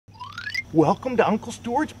Welcome to Uncle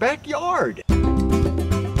Steward's backyard. To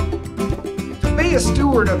be a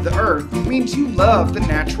steward of the earth means you love the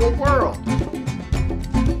natural world.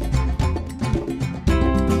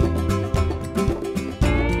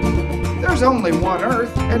 There's only one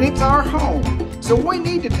earth, and it's our home, so we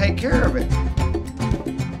need to take care of it.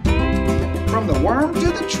 From the worm to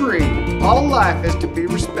the tree, all life is to be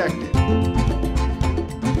respected.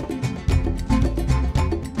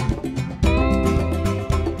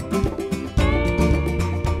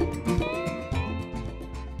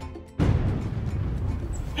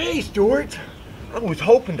 Hey, Steward. I was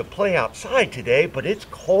hoping to play outside today, but it's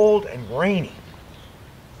cold and rainy.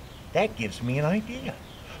 That gives me an idea.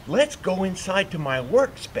 Let's go inside to my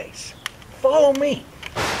workspace. Follow me.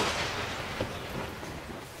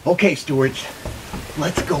 Okay, Stewards,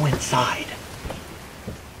 let's go inside.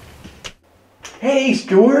 Hey,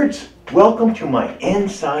 Stewards, welcome to my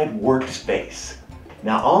inside workspace.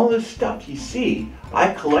 Now, all this stuff you see,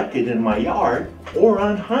 I collected in my yard or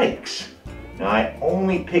on hikes. Now, I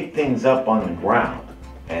only pick things up on the ground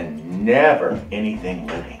and never anything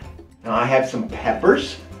living. Now, I have some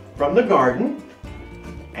peppers from the garden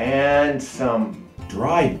and some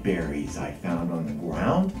dried berries I found on the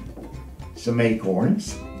ground, some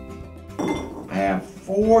acorns. I have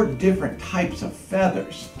 4 different types of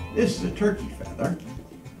feathers. This is a turkey feather.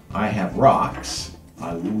 I have rocks.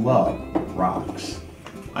 I love rocks.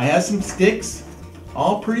 I have some sticks,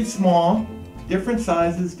 all pretty small, different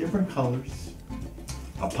sizes, different colors.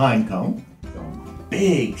 A pine cone, some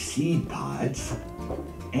big seed pods,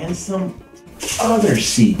 and some other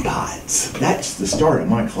seed pods. That's the start of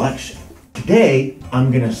my collection. Today,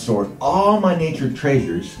 I'm going to sort all my nature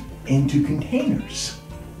treasures into containers.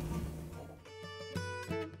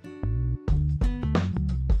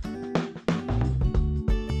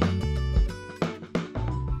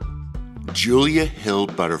 Julia Hill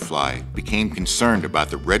Butterfly became concerned about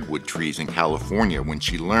the redwood trees in California when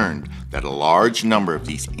she learned that a large number of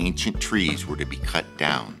these ancient trees were to be cut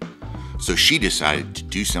down. So she decided to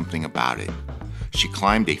do something about it. She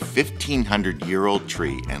climbed a 1,500-year-old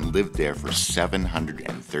tree and lived there for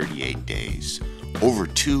 738 days, over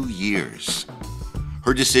 2 years.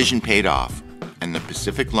 Her decision paid off, and the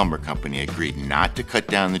Pacific Lumber Company agreed not to cut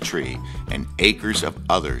down the tree and acres of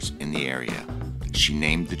others in the area. She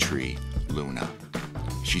named the tree Luna.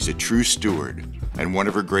 She's a true steward, and one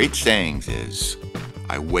of her great sayings is,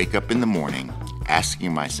 "I wake up in the morning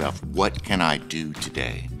asking myself, what can I do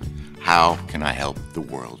today? How can I help the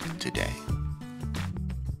world today?"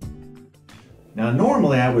 Now,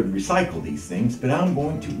 normally I would recycle these things, but I'm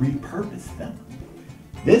going to repurpose them.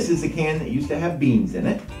 This is a can that used to have beans in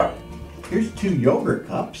it. Here's 2 yogurt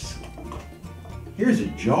cups. Here's a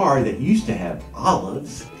jar that used to have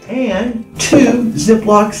olives. And 2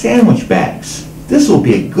 Ziploc sandwich bags. This will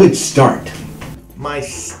be a good start. My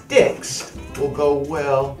sticks will go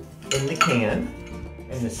well in the can.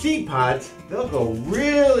 And the seed pods, they'll go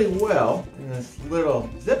really well in this little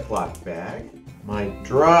Ziploc bag. My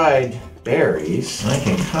dried berries, I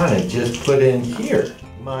can kind of just put in here.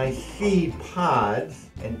 My seed pods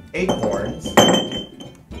and acorns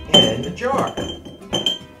in the jar.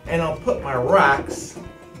 And I'll put my rocks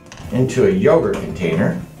into a yogurt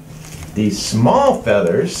container. These small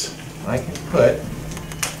feathers I can put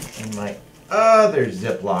in my other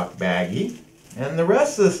Ziploc baggie. And the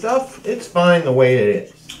rest of the stuff, it's fine the way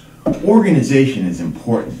it is. Organization is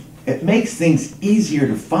important. It makes things easier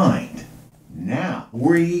to find. Now,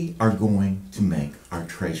 we are going to make our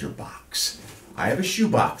treasure box. I have a shoe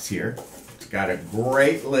box here. It's got a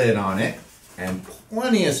great lid on it and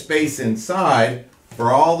plenty of space inside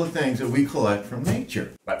for all the things that we collect from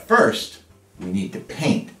nature. But first, we need to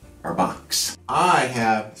paint our box. I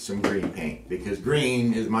have some green paint because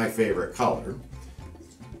green is my favorite color.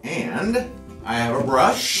 And I have a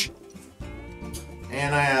brush.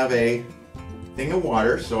 And I have a thing of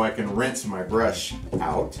water so I can rinse my brush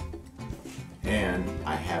out. And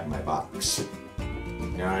I have my box.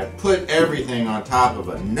 Now I put everything on top of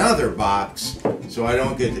another box so I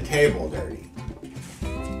don't get the table dirty.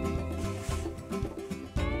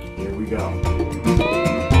 Here we go.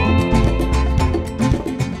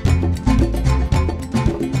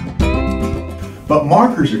 But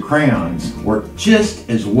markers or crayons work just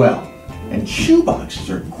as well. And shoe boxes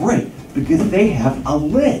are great because they have a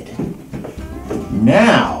lid.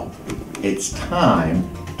 Now it's time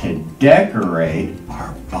to decorate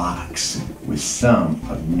our box with some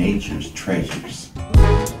of nature's treasures.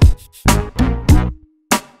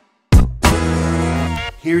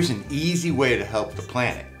 Here's an easy way to help the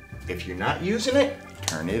planet. If you're not using it,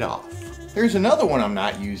 turn it off. Here's another one I'm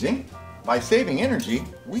not using. By saving energy,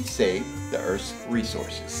 we save the Earth's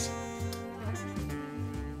resources.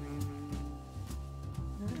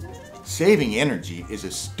 Saving energy is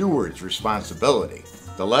a steward's responsibility.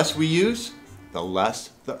 The less we use, the less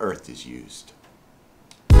the earth is used.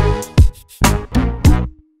 Now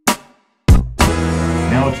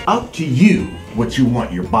it's up to you what you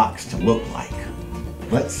want your box to look like.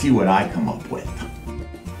 Let's see what I come up with.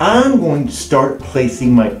 I'm going to start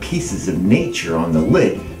placing my pieces of nature on the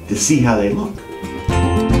lid to see how they look.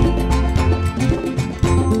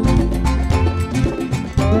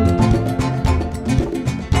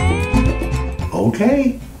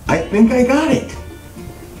 Okay, I think I got it.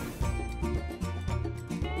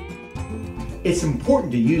 It's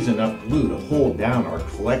important to use enough glue to hold down our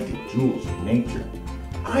collected jewels of nature.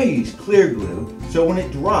 I use clear glue so when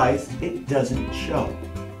it dries, it doesn't show.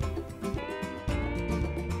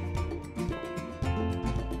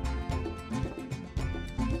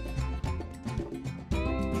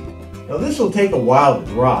 Now this will take a while to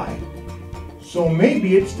dry, so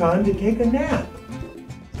maybe it's time to take a nap.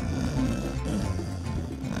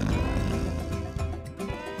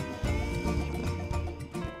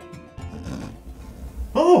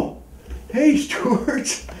 Oh, hey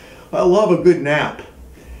Stewards, I love a good nap.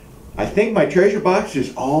 I think my treasure box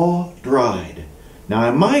is all dried. Now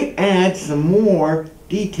I might add some more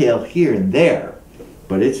detail here and there,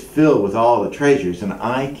 but it's filled with all the treasures and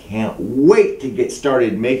I can't wait to get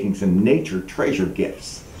started making some nature treasure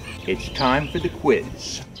gifts. It's time for the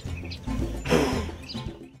quiz.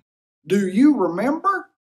 Do you remember?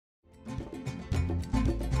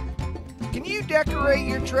 Can you decorate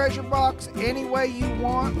your treasure box any way you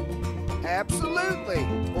want? Absolutely.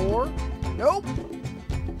 Or, nope.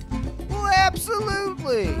 Well,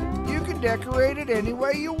 absolutely. You can decorate it any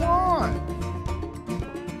way you want.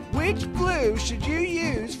 Which glue should you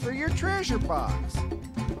use for your treasure box?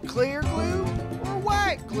 Clear glue or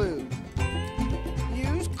white glue?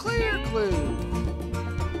 Use clear glue.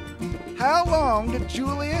 How long did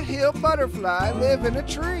Julia Hill Butterfly live in a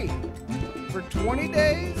tree? For 20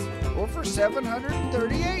 days or for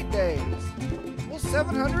 738 days? Well,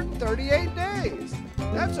 738 days.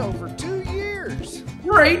 That's over 2 years.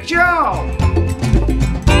 Great job!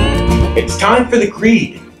 It's time for the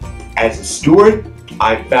creed. As a steward,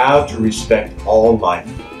 I vow to respect all life,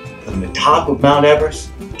 from the top of Mount Everest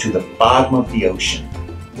to the bottom of the ocean.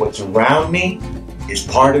 What's around me is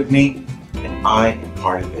part of me, and I am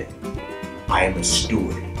part of it. I am a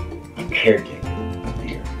steward, a caretaker of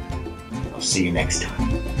the earth. I'll see you next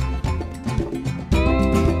time.